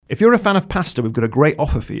If you're a fan of pasta, we've got a great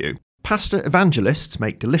offer for you. Pasta evangelists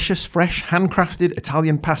make delicious, fresh, handcrafted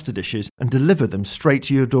Italian pasta dishes and deliver them straight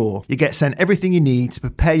to your door. You get sent everything you need to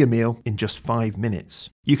prepare your meal in just 5 minutes.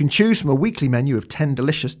 You can choose from a weekly menu of 10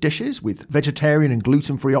 delicious dishes with vegetarian and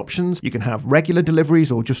gluten-free options. You can have regular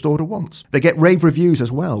deliveries or just order once. They get rave reviews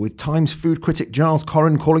as well, with Times food critic Giles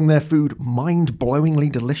Corrin calling their food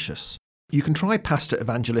mind-blowingly delicious. You can try Pasta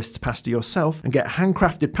Evangelist's pasta yourself and get a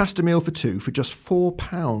handcrafted pasta meal for two for just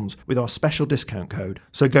 £4 with our special discount code.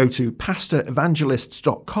 So go to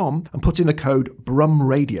pastaevangelists.com and put in the code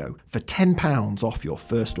BRUMRadio for £10 off your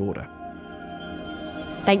first order.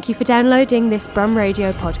 Thank you for downloading this Brum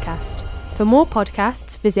Radio podcast. For more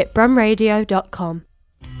podcasts, visit brumradio.com.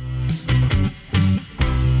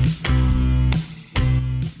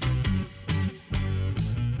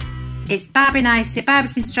 It's Barbara Nicey.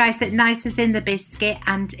 Barbara's in Streisand, Nicey's in the biscuit,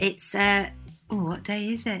 and it's what day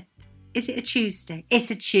is it? Is it a Tuesday?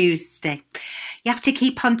 It's a Tuesday. You have to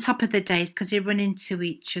keep on top of the days because you run into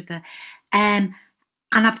each other. And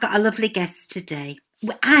I've got a lovely guest today.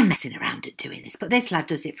 Well, I'm messing around at doing this, but this lad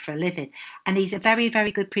does it for a living. And he's a very,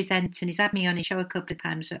 very good presenter. And he's had me on his show a couple of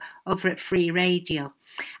times over at Free Radio.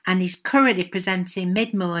 And he's currently presenting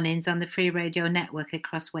mid-mornings on the Free Radio network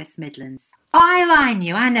across West Midlands. All I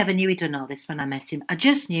knew, I never knew he'd done all this when I met him. I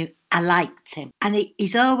just knew I liked him. And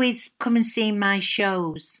he's always come and seen my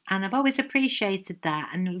shows. And I've always appreciated that.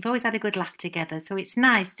 And we've always had a good laugh together. So it's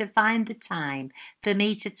nice to find the time for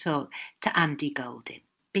me to talk to Andy Goulding.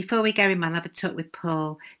 Before we go in, I'll have a talk with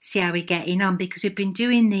Paul, see how we're getting on, because we've been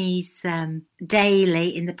doing these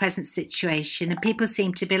daily in the present situation, and people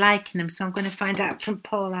seem to be liking them, so I'm going to find out from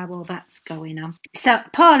Paul how all that's going on. So,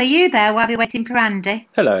 Paul, are you there while we're waiting for Andy?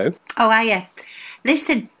 Hello. Oh, are you?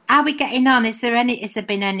 Listen, how are we getting on? Has there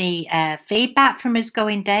been any feedback from us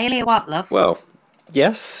going daily or what, love? Well,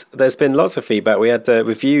 yes, there's been lots of feedback. We had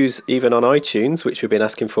reviews even on iTunes, which we've been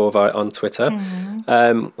asking for on Twitter.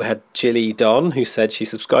 We had Jilly Don, who said she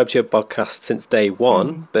subscribed to your podcast since day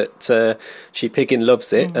one, but she piggin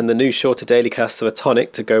loves it, and the new shorter daily casts are a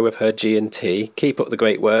tonic to go with her G&T. Keep up the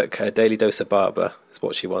great work. A daily dose of Barbara is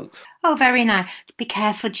what she wants. Oh, very nice. Be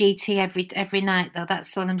careful, GT, every night, though.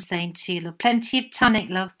 That's all I'm saying to you, love. Plenty of tonic,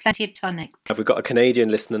 love. Plenty of tonic. Have we got a Canadian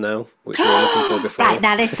listener now, which we were looking for before? Right,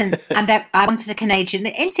 now listen, I wanted a Canadian.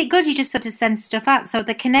 Isn't it good you just sort of send stuff out? So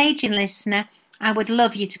the Canadian listener, I would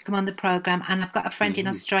love you to come on the programme, and I've got a friend in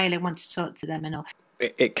Australia who wants to talk to them and all. We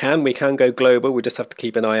can go global. We just have to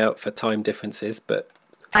keep an eye out for time differences, but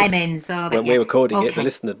Time-ins, when we're recording it,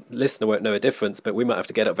 the listener won't know a difference, but we might have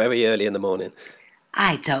to get up very early in the morning.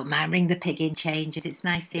 I don't mind. Ring the pig in changes. It's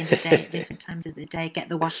nice seeing the day at different times of the day. Get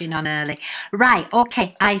the washing on early. Right,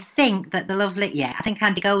 okay. I think that I think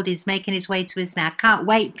Andy Goulding's making his way to us now. I can't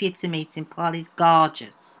wait for you to meet him, Paul. He's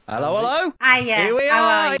gorgeous. Hello. Hiya. Here we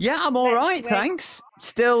are. You? Yeah, I'm all right, thanks.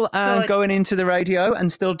 Still going into the radio and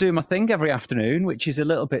still doing my thing every afternoon, which is a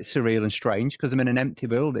little bit surreal and strange because I'm in an empty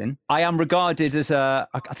building. I am regarded as I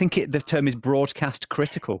think the term is broadcast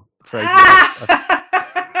critical.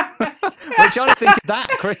 Which I don't think is that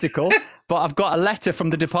critical, but I've got a letter from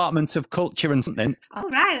the Department of Culture and something. Oh,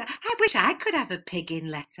 right. I wish I could have a pig-in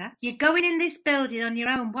letter. You're going in this building on your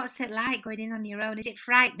own. What's it like going in on your own? Is it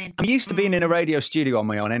frightening? I'm used to being in a radio studio on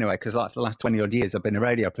my own anyway, because like for the last 20-odd years, I've been a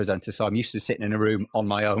radio presenter, so I'm used to sitting in a room on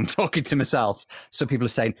my own, talking to myself. So people are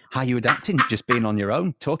saying, how are you adapting just being on your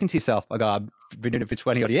own, talking to yourself? I go, I've been doing it for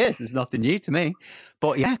 20-odd years. There's nothing new to me.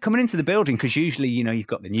 But yeah, coming into the building, because usually, you've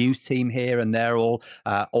got the news team here and they're all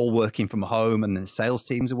working from home, and the sales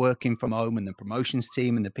teams are working from home, and the promotions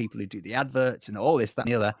team and the people who do the adverts and all this, that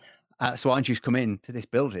and the other. So I just come into this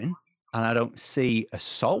building and I don't see a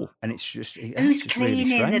soul. And it's just... Who's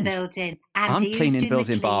cleaning really the building? Andy, I'm cleaning the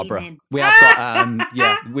building, Barbara. We have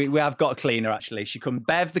got, we have got a cleaner, actually.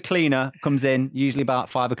 Bev, the cleaner, comes in usually about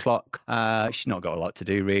 5 o'clock. She's not got a lot to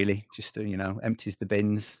do, really. Just, empties the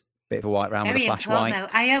bins. Bit of a white round with a flashlight. Though.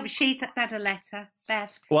 I hope she's had a letter, Bev.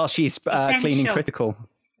 Well, she's cleaning critical.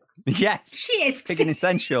 Yes. She is. Pigging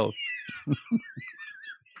essential.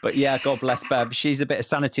 But yeah, God bless Bev. She's a bit of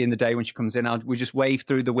sanity in the day when she comes in. We just wave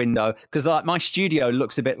through the window because my studio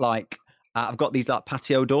looks a bit like I've got these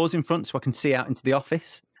patio doors in front so I can see out into the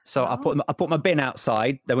office. So I put my bin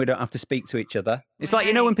outside, then we don't have to speak to each other. It's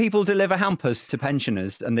like, when people deliver hampers to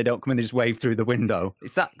pensioners and they don't come in, they just wave through the window.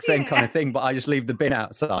 It's that same kind of thing, but I just leave the bin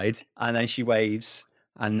outside and then she waves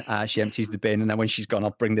and she empties the bin. And then when she's gone,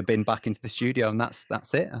 I'll bring the bin back into the studio and that's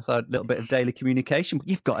it. That's a little bit of daily communication. But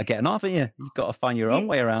you've got to get on, haven't you? You've got to find your own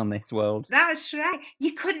way around this world. That's right.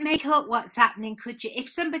 You couldn't make up what's happening, could you? If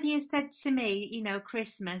somebody had said to me,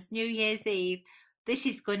 Christmas, New Year's Eve, this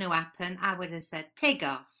is going to happen, I would have said, pig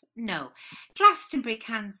off. No. Glastonbury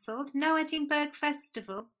cancelled. No Edinburgh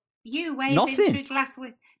Festival. You waving Nothing. through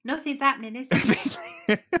Glastonbury. Nothing's happening, is it?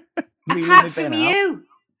 Really Apart been from out. you.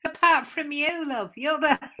 Apart from you, love. You're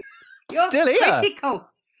Still here. critical.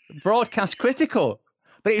 Broadcast critical.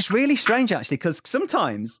 But it's really strange, actually, because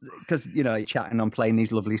sometimes, chatting on playing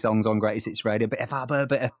these lovely songs on Greatest Hits Radio, a bit of ABBA, a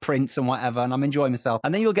bit of Prince and whatever, and I'm enjoying myself.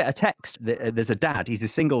 And then you'll get a text. There's a dad, he's a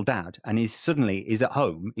single dad, and he's at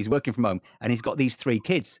home, he's working from home, and he's got these 3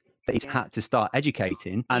 kids that he's had to start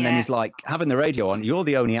educating. And then he's like, having the radio on, you're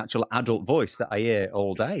the only actual adult voice that I hear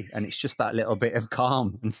all day. And it's just that little bit of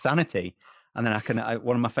calm and sanity. And then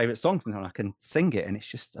one of my favourite songs, and I can sing it, and it's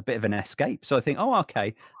just a bit of an escape. So I think,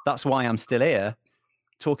 okay, that's why I'm still here,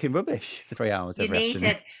 talking rubbish for 3 hours every afternoon.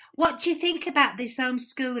 Needed. What do you think about this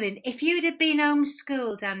homeschooling? If you'd have been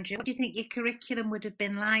homeschooled, Andrew, what do you think your curriculum would have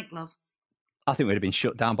been like, love? I think we'd have been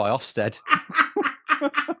shut down by Ofsted.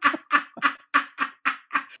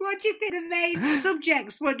 What do you think the main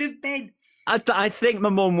subjects would have been? I think my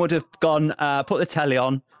mum would have gone, put the telly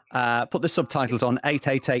on, put the subtitles on,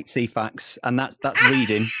 888 CFAX, and that's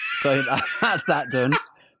reading. So that's that done.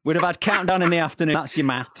 We'd have had countdown in the afternoon. That's your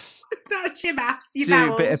maths. That's your maths. Your Do a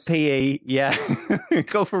vowels. bit of PE. Yeah.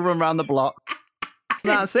 Go for a run around the block.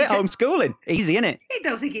 That's it. Homeschooling. Easy, innit? I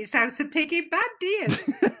don't think it sounds so piggy bad, do you?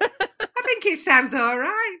 I think it sounds all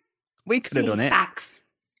right. We could have done it. CFAX.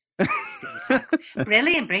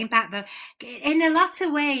 Brilliant. Bring back in a lot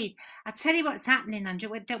of ways. I'll tell you what's happening,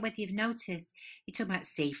 Andrew. I don't know whether you've noticed. You're talking about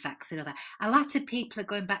CFAX and all that. A lot of people are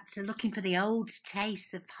going back to looking for the old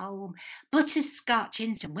taste of home. Butterscotch,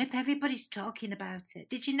 instant whip. Everybody's talking about it.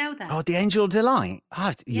 Did you know that? Oh, the Angel Delight.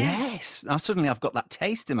 Oh, Yeah. yes. Now suddenly I've got that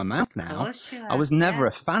taste in my mouth now. Of course you have, I was never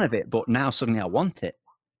a fan of it, but now suddenly I want it.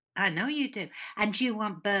 I know you do. And you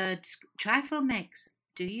want Bird's trifle mix,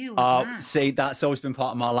 do you? See, that's always been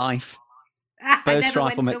part of my life. I Bird's never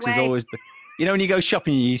trifle went mix has away. always been. You know, when you go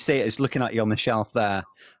shopping, you see it, it's looking at you on the shelf there,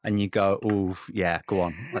 and you go, "Oh, yeah, go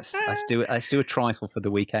on, let's do it. Let's do a trifle for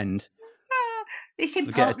the weekend." It's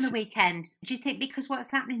important the weekend. Do you think because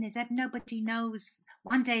what's happening is that nobody knows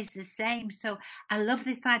one day is the same? So I love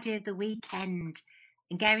this idea of the weekend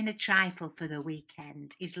and getting a trifle for the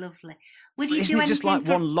weekend is lovely. Would you Isn't do it just anything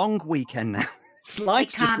like one long weekend now? It's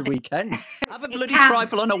life's just a weekend. Have a bloody can't.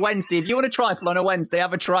 trifle on a Wednesday. If you want a trifle on a Wednesday,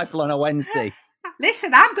 have a trifle on a Wednesday.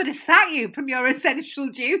 Listen, I'm going to sack you from your essential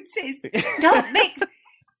duties.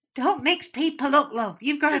 Don't mix people up, love.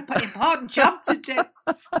 You've got an important job to do.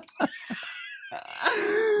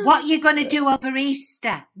 What are you going to do over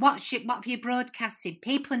Easter? What are you broadcasting?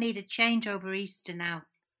 People need a change over Easter now.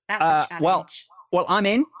 That's a challenge. Well, I'm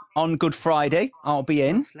in on Good Friday. I'll be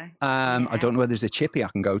in. Lovely. I don't know whether there's a chippy I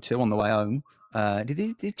can go to on the way home. Did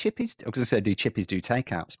chippies? I was going to say, do chippies do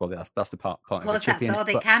takeouts? Well, that's the part Of of course, the chippy. that's all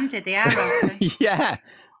they can do. They are open. Yeah,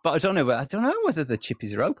 but I don't know whether the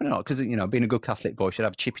chippies are open or not, because being a good Catholic boy, should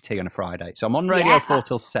have a chippy tea on a Friday. So I'm on radio 4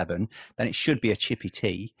 till 7. Then it should be a chippy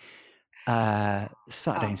tea.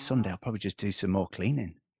 Saturday and Sunday, I'll probably just do some more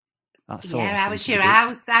cleaning. That's all. How was your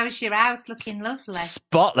house? How was your house? Looking lovely.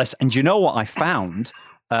 Spotless. And do you know what I found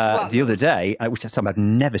the other day, which is something I've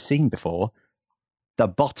never seen before? The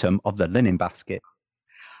bottom of the linen basket.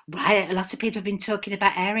 Right, a lot of people have been talking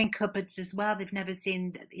about airing cupboards as well. They've never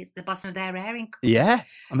seen the bottom of their airing cupboard. Yeah,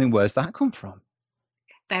 I mean, where's that come from?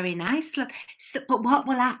 Very nice. Look, but what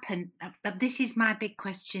will happen? This is my big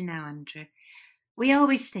question now, Andrew. We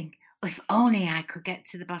always think, if only I could get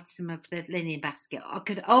to the bottom of the linen basket, or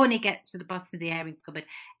could only get to the bottom of the airing cupboard,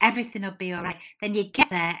 everything will be all right. Then you get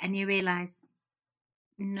there and you realise,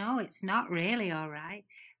 no, it's not really all right.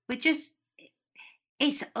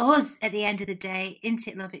 It's us at the end of the day, isn't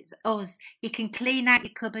it, love? It's us. You can clean out your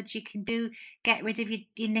cupboards. You can get rid of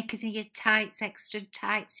your knickers and your tights, extra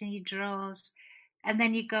tights in your drawers. And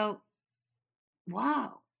then you go,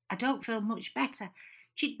 wow, I don't feel much better.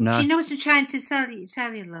 Do you know what I'm trying to tell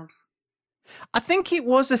you, love? I think it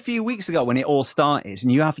was a few weeks ago when it all started,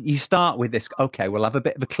 and you start with this. Okay, we'll have a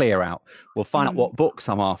bit of a clear out. We'll find out what books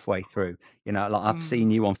I'm halfway through. You know, like I've seen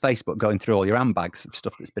you on Facebook going through all your handbags of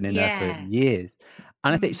stuff that's been in there for years.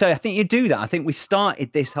 And I think you do that. I think we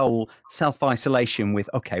started this whole self-isolation with,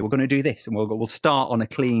 okay, we're going to do this, and we'll start on a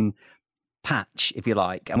clean patch, if you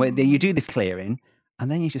like, and you do this clearing, and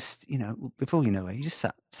then you just, before you know it, you just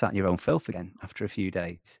sat in your own filth again after a few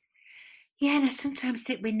days. Yeah, and I sometimes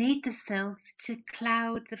think we need the filth to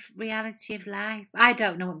cloud the reality of life. I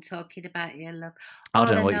don't know what I'm talking about here, love. I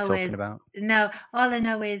don't know what you're talking about. No, all I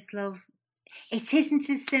know is, love, it isn't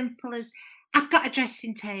as simple as, I've got a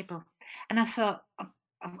dressing table, and I thought,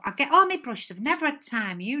 I'll get all my brushes. I've never had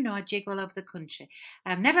time. I jig all over the country.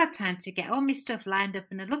 I've never had time to get all my stuff lined up,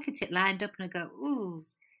 and I look at it lined up, and I go, ooh,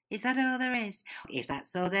 Is that all there is? If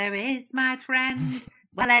that's all there is, my friend,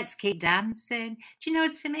 well, let's keep dancing. Do you know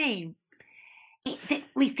what I mean?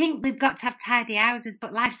 We think we've got to have tidy houses,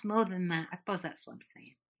 but life's more than that. I suppose that's what I'm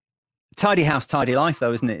saying. Tidy house, tidy life,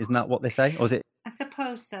 though, isn't it? Isn't that what they say? Or is it? I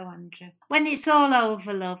suppose so, Andrew. When it's all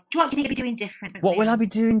over, love, what do you think you'll be doing differently? What will I be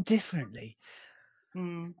doing differently?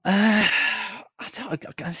 Mm. I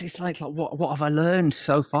guess it's like what have I learned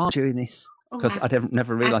so far during this? Because I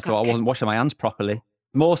never realised I wasn't washing my hands properly.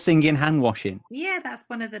 More singing, hand washing. Yeah, that's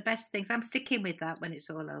one of the best things. I'm sticking with that when it's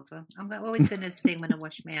all over. I'm always going to sing when I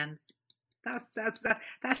wash my hands.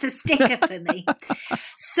 That's a sticker for me.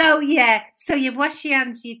 So you wash your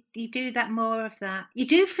hands. You do that, more of that. You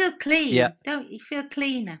do feel clean, don't you? Feel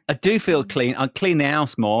cleaner. I do feel clean. I clean the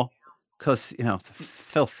house more because the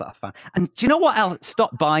filth that I found. And do you know what else?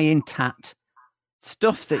 Stop buying tat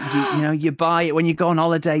stuff that you buy it when you go on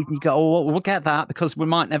holidays and you go, oh, we'll get that because we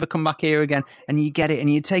might never come back here again. And you get it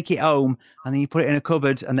and you take it home and then you put it in a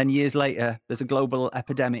cupboard and then years later there's a global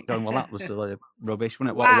epidemic going, well, that was a load of rubbish, wasn't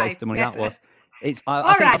it? What a waste of money that was. I think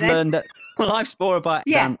I've learned that life's more about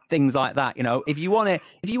things like that. If you want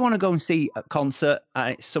to go and see a concert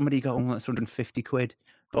and it's somebody going, that's 150 quid,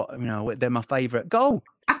 but they're my favourite, go.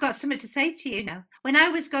 I've got something to say to you now. When I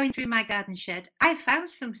was going through my garden shed, I found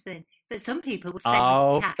something that some people would say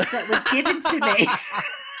was tat that was given to me.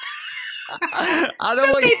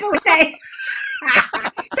 Some people would say,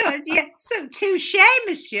 so touche,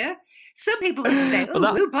 monsieur. Some people would say,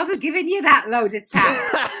 who bothered giving you that load of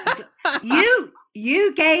tat?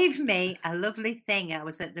 You gave me a lovely thing.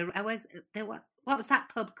 What was that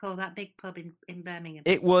pub called? That big pub in Birmingham?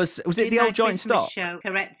 It was it the old joint stop? Show,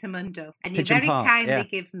 Correctamundo. And Pigeon you very Park, kindly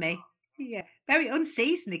give me, very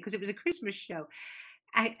unseasonably because it was a Christmas show.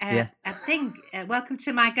 I think Welcome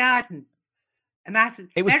to My Garden. And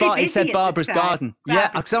it said Barbara's Garden.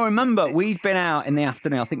 Because I remember we'd been out in the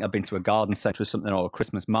afternoon. I think I'd been to a garden centre or something, or a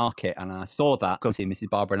Christmas market, and I saw that. Go see Mrs.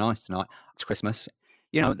 Barbara and Ice tonight. It's Christmas.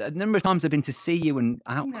 A number of times I've been to see you, and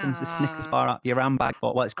out comes a Snickers bar out your handbag.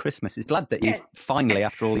 Well, it's Christmas. It's glad that you finally,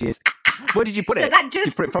 after all years. Where did you put it? Did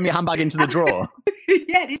you put it from your handbag into the drawer?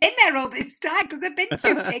 Yeah, it's been there all this time because I've been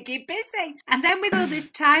too piggy busy. And then with all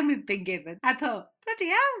this time we've been given, I thought, bloody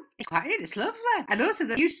hell, it's lovely. And also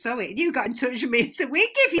that you saw it and you got in touch with me and said, we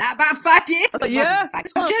give you that about 5 years ago. About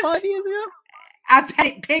 5 years ago. I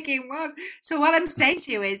bet picking was. So what I'm saying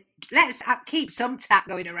to you is, let's keep some tap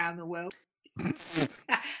going around the world.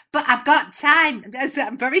 But I've got time.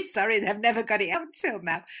 I'm very sorry that I've never got it out till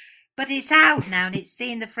now. But it's out now and it's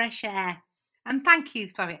seeing the fresh air. And thank you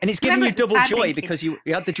for it. And it's giving you double joy because you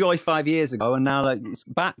had the joy 5 years ago and now it's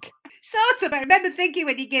back. Sort of. I remember thinking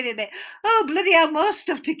when you gave it, oh, bloody hell, more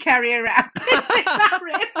stuff to carry around. Not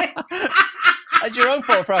really. It's your own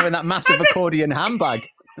fault for having that massive accordion handbag.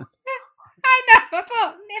 I know. I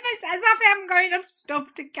thought, never, as if I haven't got enough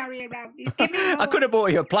stuff to carry around. He's giving me more. I could have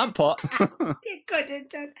bought you a plant pot. You could have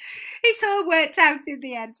done. It's all worked out in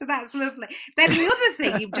the end, so that's lovely. Then the other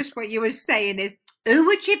thing, what you were saying is, who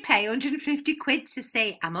would you pay 150 quid to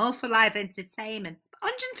see? I'm all for live entertainment.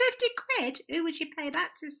 150 quid? Who would you pay that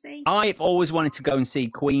to see? I've always wanted to go and see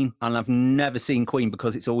Queen, and I've never seen Queen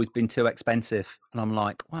because it's always been too expensive. And I'm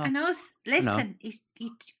like, well, I know. Listen,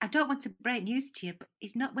 I don't want to break news to you, but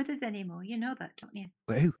he's not with us anymore. You know that, don't you?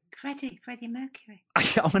 Who? Freddie Mercury.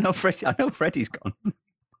 I know Freddie's gone.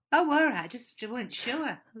 Oh, all right. Just weren't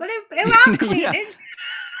sure. Well, who are Queen?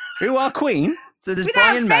 Who are Queen? So there's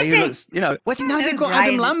Without Brian Freddie. May who looks, they've got Brian.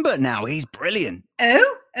 Adam Lambert now. He's brilliant. Who?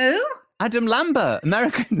 Adam Lambert,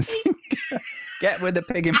 Americans. Get with the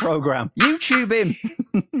pigging program. YouTube him.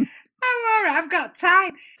 Oh, all right, I've got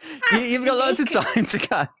time. You've got lots of time to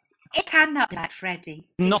go. It cannot be like Freddie.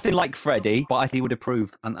 Nothing like Freddie, but I think he would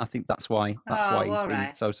approve, and I think that's why he's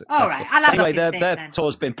been so successful. All right, I'll have anyway, a look at their then.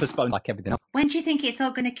 tour's been postponed like everything else. When do you think it's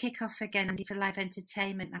all going to kick off again, Andy, for live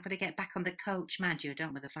entertainment? I've got to get back on the coach. Mind you, I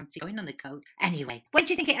don't really fancy going on the coach. Anyway, when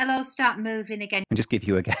do you think it'll all start moving again? I'll just give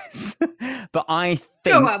you a guess. But I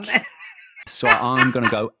think... Go on, then. So I'm going to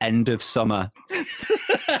go end of summer. I'm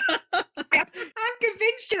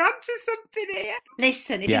convinced you're onto something here.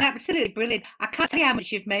 Listen, it's been absolutely brilliant. I can't tell you how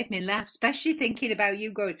much you've made me laugh, especially thinking about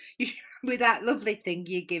you going with that lovely thing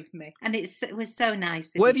you give me. And it was so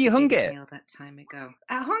nice. Where have you hung it? All that time ago.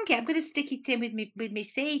 I hung it. I'm going to stick it in with me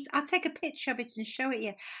seeds. I'll take a picture of it and show it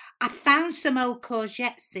you. I found some old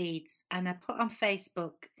courgette seeds and I put on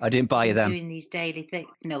Facebook. I didn't buy you them. Doing these daily things.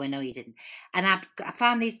 No, I know you didn't. And I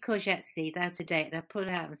found these courgette seeds out of date and I put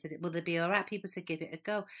it out and said, will they be all right? People said, give it a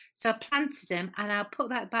go. So I planted them and I'll put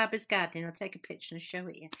that Barbara's garden. I'll take a picture and show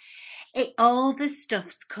it you. All the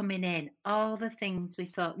stuff's coming in. All the things we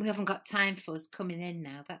thought we haven't got time for is coming in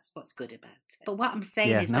now. That's what's good about it. But what I'm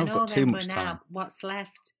saying is when all them run out, what's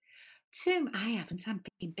left? I haven't. I'm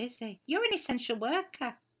being busy. You're an essential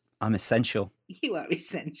worker. I'm essential. You are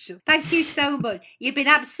essential. Thank you so much. You've been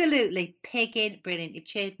absolutely pigging brilliant. You've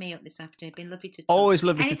cheered me up this afternoon. It's been lovely to talk. Always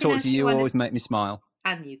lovely to talk to you. Always make me smile.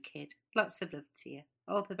 And you, kid. Lots of love to you.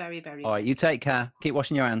 All the very, very All right, you take care. Keep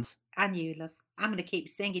washing your hands. And you, love. I'm going to keep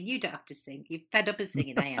singing. You don't have to sing. You're fed up of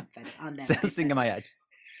singing. I am fed up. I'll never Sing in my head.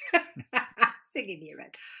 Sing in your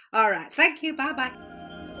head. All right. Thank you. Bye-bye.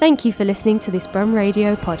 Thank you for listening to this Brum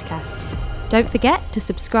Radio podcast. Don't forget to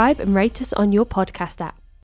subscribe and rate us on your podcast app.